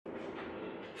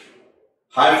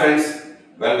Hi friends,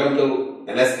 welcome to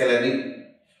NSK learning.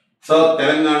 So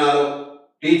తెలంగాణలో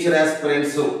teacher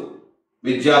aspirants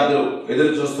విద్యార్థులు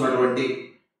ఎదురు చూస్తున్నటువంటి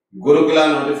గురుకుల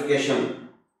నోటిఫికేషన్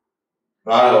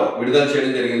విడుదల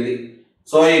చేయడం జరిగింది.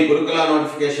 సో ఈ గురుకుల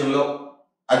నోటిఫికేషన్లో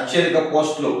అత్యధిక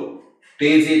పోస్టులు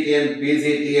టీజీటీఎన్,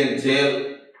 పీజీటీఎన్, జేఎల్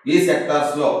ఈ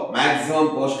సెక్టార్స్లో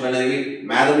మ్యాక్సిమం పోస్టులు అనేవి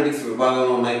మ్యాథమెటిక్స్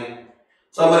విభాగంలో ఉన్నాయి.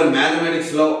 సో మరి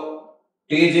మ్యాథమెటిక్స్లో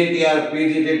టీజీటీఆర్,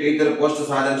 పీజీటీ టీచర్ పోస్టు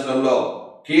సాధించడంలో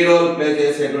కీ రోల్ ప్లే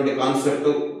చేసేటువంటి concept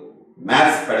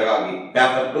maths pedagogy,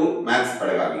 paper 2 maths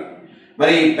pedagogy.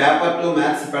 మరి ఈ పేపర్ 2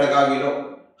 మ్యాథ్స్ పెడగాగిలో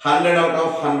 100 out of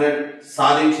 100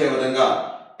 సాధించే విధంగా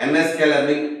ఎన్ఎస్కే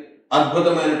లెర్నింగ్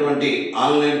అద్భుతమైనటువంటి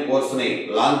ఆన్లైన్ కోర్సుని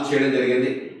లాంచ్ చేయడం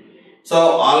జరిగింది. సో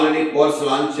ఆల్రెడీ కోర్సు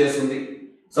లాంచ్ చేసింది.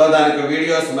 సో దానికి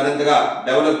వీడియోస్ మరింతగా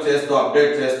డెవలప్ చేస్తూ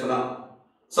అప్డేట్ చేస్తున్నాం.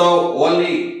 సో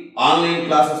ఓన్లీ ఆన్లైన్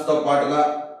క్లాసెస్తో పాటుగా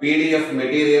PDF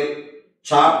material,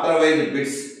 chapter wise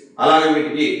bits, అలాగే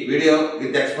వీటికి వీడియో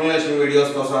విత్ ఎక్స్ప్లెనేషన్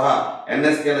వీడియోస్తో సహా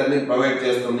ఎన్ఎస్కే లెర్నింగ్ ప్రొవైడ్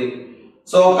చేస్తుంది.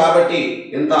 సో కాబట్టి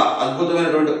ఇంత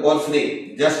అద్భుతమైనటువంటి కోర్సుని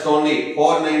జస్ట్ ఓన్లీ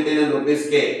 499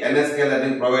 రూపీస్కే ఎన్ఎస్కే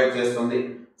లెర్నింగ్ ప్రొవైడ్ చేస్తుంది.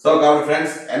 సో కాబట్టి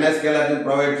ఫ్రెండ్స్, ఎన్ఎస్కే లెర్నింగ్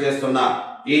ప్రొవైడ్ చేస్తున్న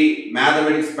ఈ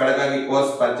మ్యాథమెటిక్స్ పెడగాగి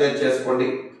కోర్స్ పర్చేజ్ చేసుకోండి.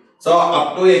 సో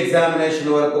అప్ టు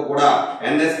ఎగ్జామినేషన్ వరకు కూడా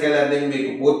ఎన్ఎస్కే లెర్నింగ్ మీకు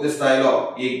పూర్తి స్థాయిలో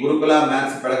ఈ గురుకుల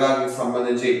మ్యాథ్స్ పెడగాగికి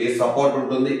సంబంధించి మీ సపోర్ట్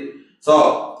ఉంటుంది. సో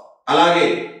అలాగే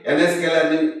ఎన్ఎస్కే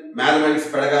లెర్నింగ్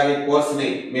మ్యాథమెటిక్స్ పెడగాగి కోర్సుని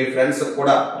మీ ఫ్రెండ్స్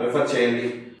కూడా రిఫర్ చేయండి.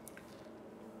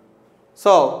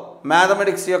 సో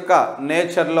మ్యాథమెటిక్స్ యొక్క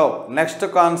నేచర్లో నెక్స్ట్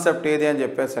కాన్సెప్ట్ ఏది అని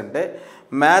చెప్పేసి అంటే,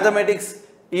 mathematics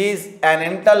is an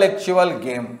intellectual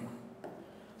game.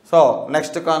 So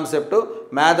next concept,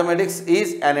 mathematics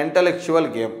is an intellectual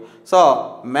game. So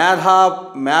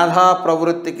మేధా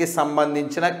ప్రవృత్తికి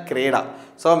సంబంధించిన క్రీడ.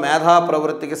 సో మేధా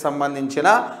ప్రవృత్తికి సంబంధించిన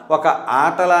ఒక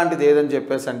ఆట లాంటిది ఏదని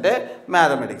చెప్పేసి అంటే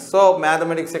మ్యాథమెటిక్స్. సో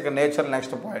మ్యాథమెటిక్స్ యొక్క nature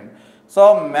next point. So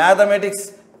mathematics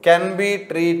can be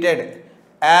treated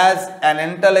as an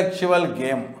intellectual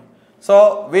game. So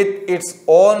with its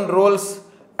own rules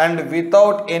and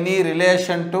without any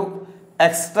relation to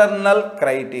external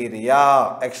criteria.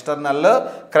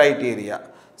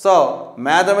 So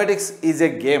mathematics is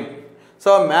a game.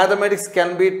 So mathematics can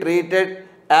be treated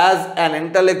as an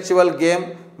intellectual game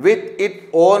with its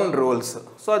own rules.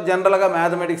 So general గా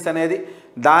mathematics అనేది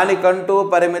దానికంటూ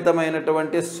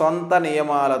పరిమితమైనటువంటి సొంత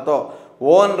నియమాలతో,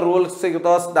 own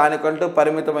రూల్స్తో దానికంటూ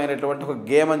పరిమితమైనటువంటి ఒక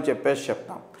game అని చెప్పేసి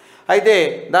చెప్తాం. అయితే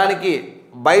దానికి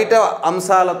బయట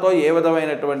అంశాలతో ఏ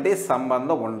విధమైనటువంటి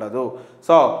సంబంధం ఉండదు.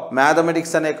 సో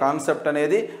మ్యాథమెటిక్స్ అనే కాన్సెప్ట్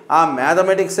అనేది ఆ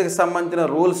మ్యాథమెటిక్స్కి సంబంధించిన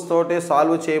రూల్స్ తోటి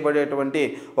సాల్వ్ చేయబడేటువంటి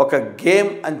ఒక గేమ్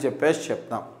అని చెప్పేసి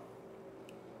చెప్తాం.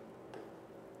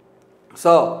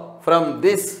 So from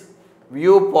this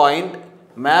view point,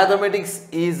 mathematics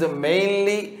is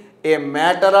mainly A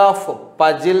matter of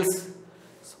puzzles,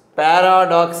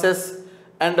 paradoxes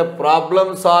and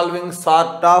problem solving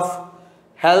sort of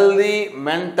healthy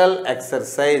mental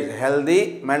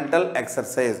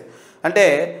exercise. అంటే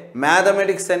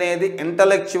మ్యాథమెటిక్స్ అనేది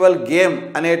ఇంటలెక్చువల్ గేమ్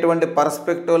అనేటువంటి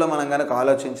పర్స్పెక్టివ్లో మనం కనుక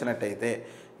ఆలోచించినట్టయితే,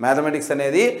 మ్యాథమెటిక్స్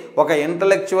అనేది ఒక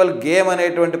ఇంటలెక్చువల్ గేమ్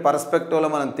అనేటువంటి పర్స్పెక్టివ్లో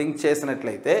మనం థింక్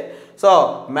చేసినట్లయితే, సో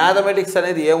మ్యాథమెటిక్స్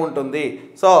అనేది ఏముంటుంది?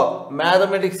 So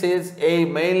mathematics is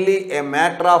mainly A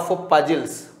matter of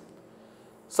puzzles.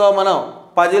 So మనం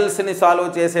పజిల్స్ని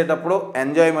సాల్వ్ చేసేటప్పుడు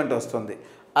ఎంజాయ్మెంట్ వస్తుంది.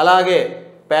 అలాగే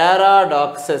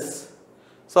paradoxes.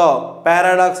 So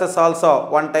paradoxes also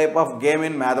one type of game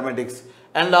in mathematics,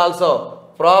 and also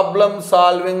problem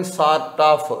solving sort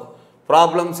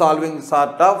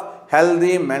of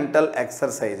healthy mental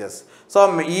exercises. So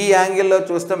ఈ యాంగిల్లో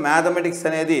చూస్తే mathematics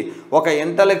అనేది ఒక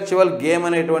intellectual game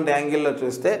అనేటువంటి యాంగిల్లో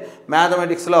చూస్తే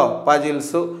మ్యాథమెటిక్స్లో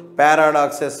puzzles,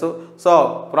 paradoxes, so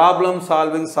problem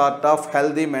solving sort of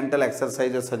healthy mental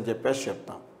exercises అని చెప్పేసి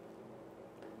చెప్తాం.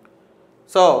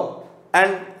 So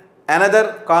and another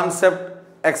concept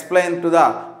explained to the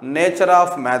nature of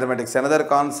mathematics.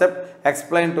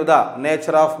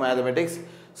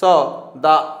 So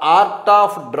the art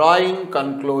of drawing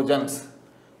conclusions.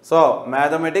 So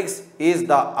mathematics is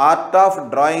the art of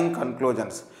drawing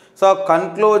conclusions. So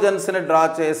కన్క్లూజన్స్ని draw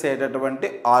చేసేటటువంటి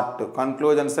art,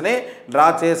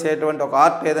 ఒక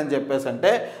art ఏదని చెప్పేసి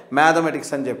అంటే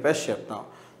mathematics అని చెప్పేసి చెప్తాం.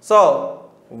 So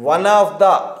one of the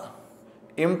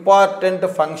important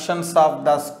functions of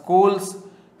the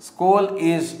school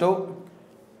is to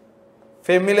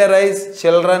familiarize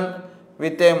children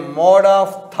with a mode of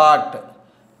thought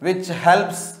which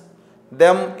helps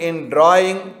them in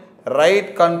drawing right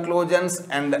conclusions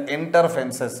and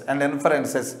inferences.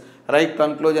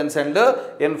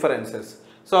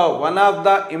 So one of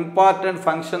the important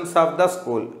functions of the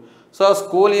school. So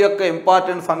school యొక్క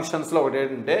important functions లో ఒకటి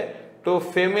ఏంటంటే to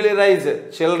ఫెమిలిరైజ్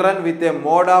children with a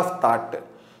mode of thought.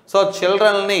 So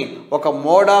చిల్డ్రన్ని ఒక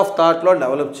mode of థాట్లో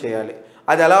develop చేయాలి.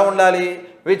 అది ఎలా ఉండాలి?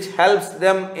 Which helps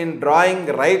them in drawing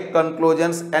right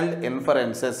conclusions and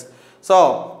inferences. So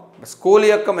school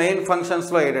యొక్క మెయిన్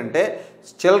ఫంక్షన్స్లో ఏంటంటే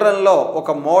చిల్డ్రన్లో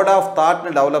ఒక మోడ్ ఆఫ్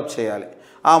థాట్ని డెవలప్ చేయాలి.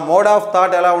 ఆ మోడ్ ఆఫ్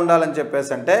థాట్ ఎలా ఉండాలని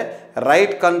చెప్పేసి అంటే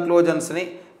రైట్ కన్క్లూజన్స్ని,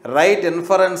 రైట్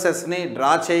ఇన్ఫరెన్సెస్ని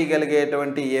డ్రా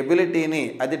చేయగలిగేటువంటి ఎబిలిటీని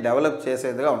అది డెవలప్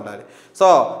చేసేదిగా ఉండాలి. సో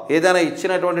ఏదైనా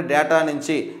ఇచ్చినటువంటి డేటా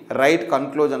నుంచి రైట్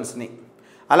కన్క్లూజన్స్ని,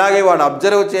 అలాగే వాడు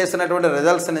అబ్జర్వ్ చేసినటువంటి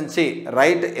రిజల్ట్స్ నుంచి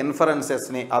రైట్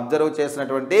ఇన్ఫరెన్సెస్ని, అబ్జర్వ్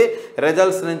చేసినటువంటి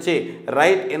రిజల్ట్స్ నుంచి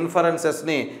రైట్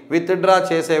ఇన్ఫరెన్సెస్ని విత్డ్రా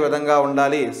చేసే విధంగా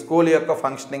ఉండాలి స్కూల్ యొక్క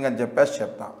ఫంక్షనింగ్ అని చెప్పేసి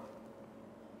చెప్తాం.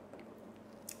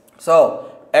 So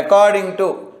according to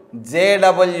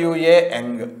జేడబ్ల్యూఏ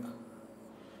young,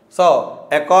 so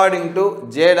according to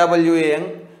జేడబ్ల్యూఏ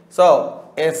young, so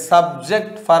A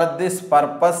subject for this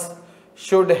purpose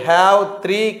should have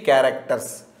 3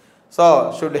 characters. So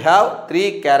should have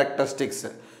 3 characteristics.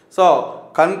 So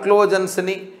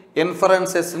కన్క్లూజన్స్ని,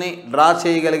 ఇన్ఫరెన్సెస్ని draw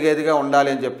చేయగలిగేదిగా ఉండాలి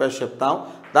అని చెప్పేసి చెప్తాం.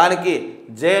 దానికి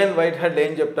జేఎన్ వైట్హెడ్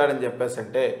ఏం చెప్తాడని చెప్పేసి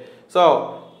అంటే, so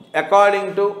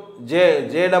according to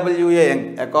జేడబ్ల్యూఏ young,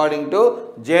 according to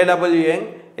జేడబ్ల్యూఏ young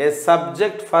A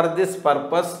subject for this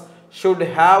purpose should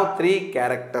have 3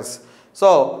 characters. So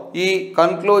ఈ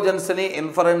కన్క్లూజన్స్ని,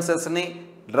 ఇన్ఫరెన్సెస్ని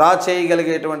draw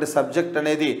చేయగలిగేటువంటి subject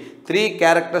అనేది 3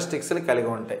 క్యారెక్టరిస్టిక్స్ని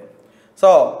కలిగి ఉంటాయి.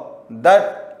 So that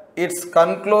it's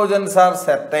conclusions are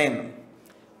certain,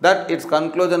 that it's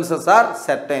conclusions are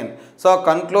certain. So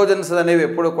conclusions అనేవి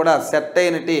ఎప్పుడు కూడా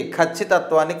certainty,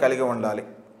 ఖచ్చితత్వాన్ని కలిగి ఉండాలి.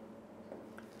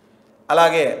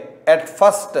 అలాగే at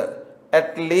first,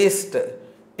 at least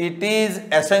it is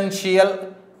essential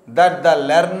that the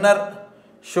learner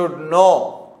should know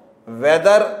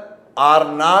whether are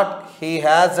not he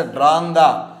has drawn the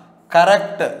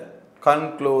correct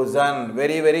conclusion.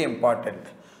 Very, very important.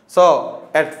 So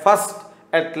at first,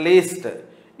 at least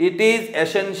it is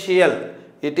essential,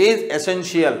 it is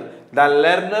essential the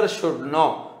learner should know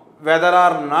whether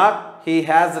or not he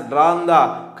has drawn the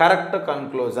correct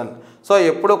conclusion. So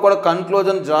ఎప్పుడు కూడా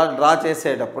conclusion draw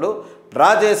చేసేటప్పుడు, draw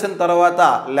చేసిన తర్వాత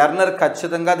learner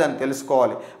ఖచ్చితంగా దాన్ని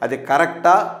తెలుసుకోవాలి అది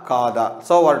కరెక్టా కాదా.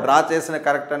 సో వాడు డ్రా చేసిన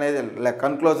కరెక్ట్ అనేది,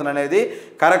 కన్క్లూజన్ అనేది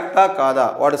కరెక్టా కాదా,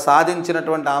 వాడు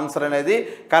సాధించినటువంటి ఆన్సర్ అనేది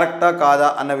కరెక్టా కాదా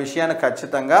అన్న విషయాన్ని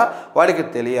ఖచ్చితంగా వాడికి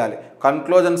తెలియాలి.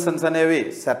 కన్క్లూజన్స్ అనేవి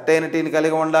సర్టైనిటీని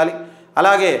కలిగి ఉండాలి.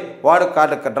 అలాగే వాడు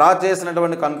డ్రా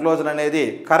చేసినటువంటి కన్క్లూజన్ అనేది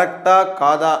కరెక్టా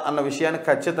కాదా అన్న విషయాన్ని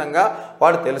ఖచ్చితంగా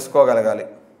వాడు తెలుసుకోగలగాలి.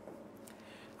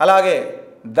 అలాగే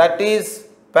that is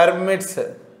permits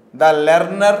the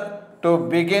learner to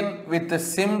begin with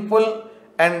simple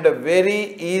and very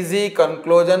easy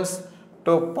conclusions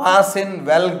to pass in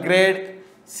well grade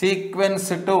sequence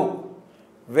to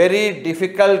very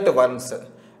difficult ones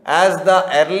as the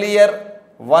earlier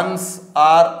ones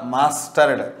are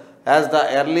mastered, as the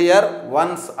earlier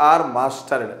ones are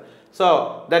mastered. So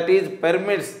that is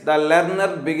permits the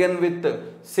learner begin with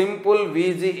simple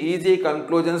easy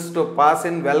conclusions to pass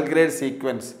in well grade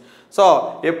sequence. So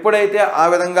ఎప్పుడైతే ఆ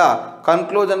విధంగా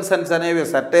conclusions అనేవి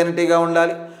సర్టైనిటీగా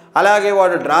ఉండాలి, అలాగే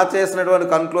వాడు draw చేసినటువంటి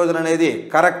conclusion అనేది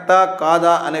కరెక్టా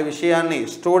కాదా అనే విషయాన్ని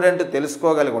స్టూడెంట్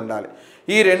తెలుసుకోగలిగి ఉండాలి.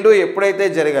 ఈ రెండు ఎప్పుడైతే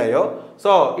జరిగాయో,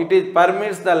 so it is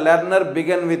permits the learner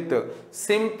begin with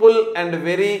simple and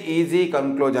very easy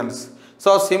conclusions.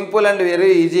 So simple and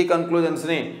very easy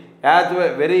కన్క్లూజన్స్ని as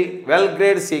very well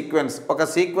grade sequence, ఒక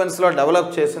సీక్వెన్స్లో డెవలప్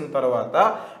చేసిన తర్వాత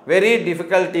వెరీ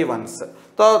డిఫికల్టీ వన్స్,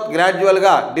 సో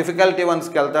గ్రాడ్యువల్గా డిఫికల్టీ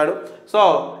వన్స్కి వెళ్తాడు. So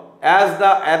as the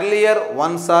earlier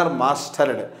once are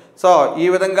mastered. So ఈ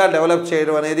విధంగా develop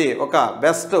చేయడం అనేది ఒక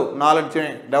బెస్ట్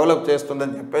నాలెడ్జ్ని డెవలప్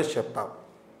చేస్తుందని చెప్పేసి చెప్తాం.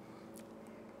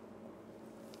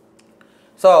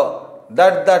 So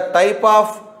that the type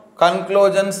of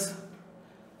conclusions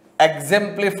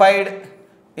exemplified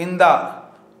in the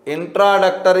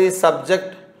introductory subject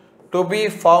to be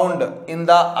found in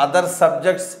the other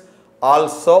subjects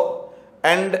also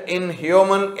and in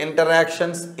human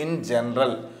interactions in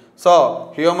general. So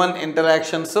human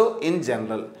interactions in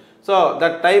general. So the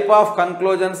type of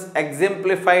conclusions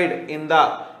exemplified in the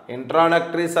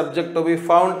introductory subject to be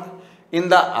found in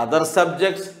the other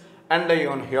subjects and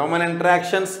in human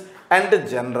interactions and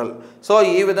general. So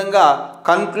ఈ విధంగా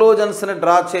కన్క్లూజన్స్ని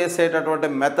draw చేసేటటువంటి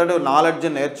method knowledge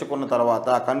నేర్చుకున్న తర్వాత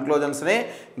కన్క్లూజన్స్ని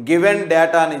given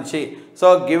data నుంచి, so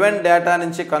given data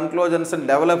నుంచి కన్క్లూజన్స్ని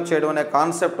develop చేయడం అనే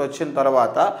concept వచ్చిన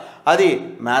తర్వాత అది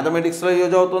మ్యాథమెటిక్స్లో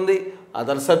యూజ్ అవుతుంది,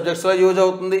 అదర్ సబ్జెక్ట్స్లో యూజ్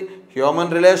అవుతుంది,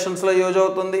 హ్యూమన్ రిలేషన్స్లో యూజ్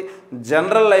అవుతుంది,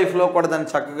 జనరల్ లైఫ్లో కూడా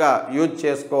దాన్ని చక్కగా యూజ్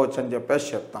చేసుకోవచ్చు అని చెప్పేసి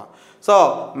చెప్తాం. So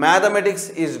mathematics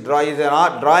is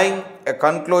drawing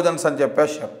conclusions అని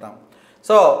చెప్పేసి చెప్తాం.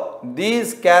 So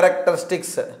these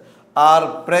characteristics are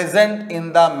present in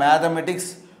the mathematics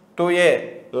to A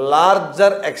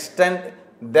larger extent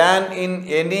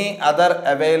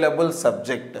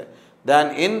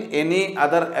than in any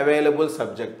other available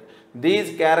subject.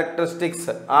 These characteristics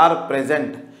are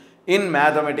present in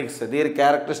mathematics. Their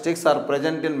characteristics are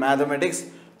present in mathematics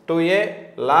to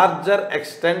a larger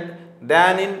extent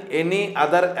than in any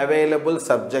other available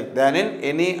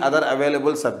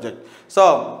subject. So,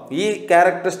 ఈ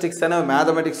characteristics అనేవి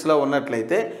మ్యాథమెటిక్స్లో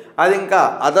ఉన్నట్లయితే అది ఇంకా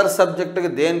other సబ్జెక్టుకి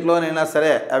దేంట్లోనైనా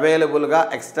సరే అవైలబుల్గా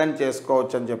extend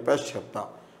చేసుకోవచ్చు అని చెప్పేసి చెప్తాం.